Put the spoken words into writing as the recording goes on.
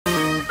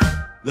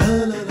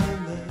One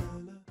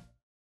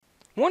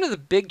of the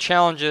big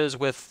challenges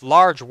with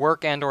large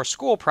work and/or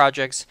school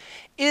projects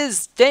is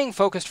staying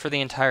focused for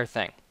the entire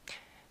thing.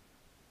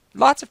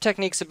 Lots of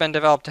techniques have been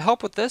developed to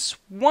help with this.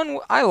 One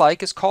I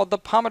like is called the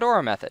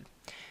Pomodoro method.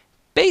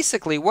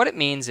 Basically, what it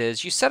means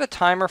is you set a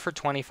timer for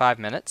 25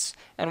 minutes,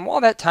 and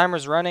while that timer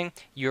is running,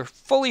 you're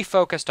fully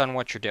focused on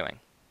what you're doing.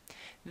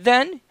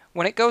 Then,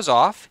 when it goes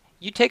off,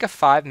 you take a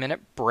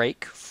 5-minute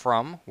break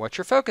from what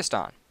you're focused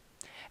on.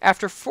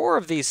 After 4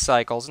 of these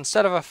cycles,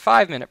 instead of a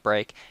 5-minute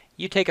break,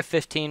 you take a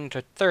 15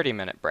 to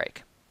 30-minute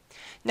break.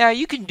 Now,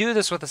 you can do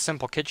this with a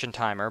simple kitchen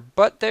timer,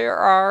 but there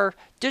are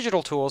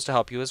digital tools to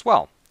help you as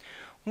well.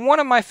 One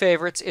of my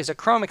favorites is a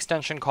Chrome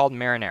extension called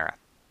Marinara.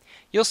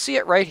 You'll see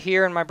it right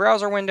here in my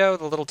browser window,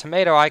 the little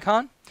tomato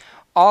icon.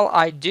 All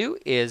I do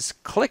is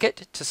click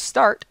it to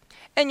start,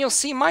 and you'll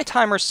see my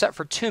timer's set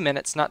for 2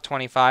 minutes, not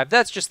 25.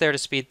 That's just there to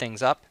speed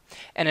things up.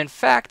 And in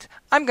fact,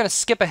 I'm going to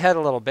skip ahead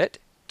a little bit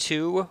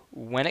to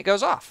when it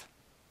goes off.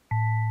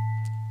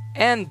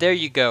 And there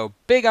you go,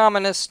 big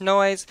ominous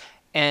noise,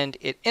 and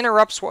it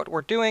interrupts what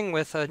we're doing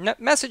with a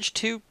message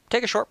to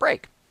take a short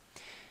break.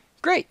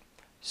 Great,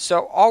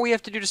 so all we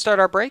have to do to start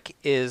our break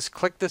is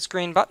click this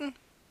green button,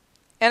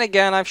 and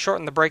again I've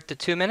shortened the break to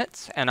 2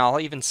 minutes, and I'll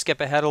even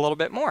skip ahead a little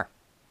bit more.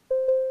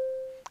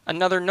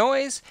 Another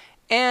noise,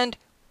 and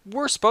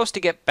we're supposed to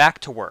get back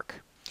to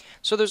work.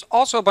 So there's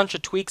also a bunch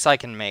of tweaks I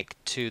can make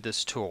to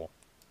this tool.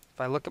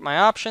 If I look at my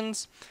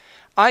options,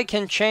 I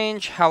can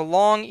change how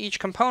long each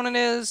component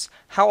is,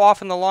 how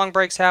often the long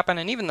breaks happen,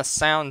 and even the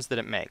sounds that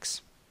it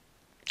makes.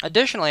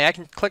 Additionally, I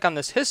can click on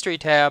this History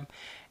tab,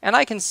 and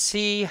I can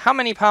see how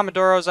many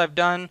Pomodoros I've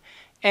done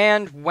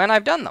and when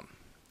I've done them.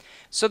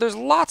 So there's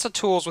lots of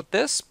tools with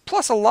this,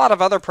 plus a lot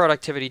of other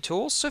productivity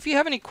tools. So if you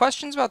have any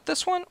questions about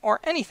this one or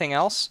anything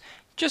else,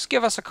 just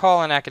give us a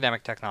call in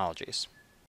Academic Technologies.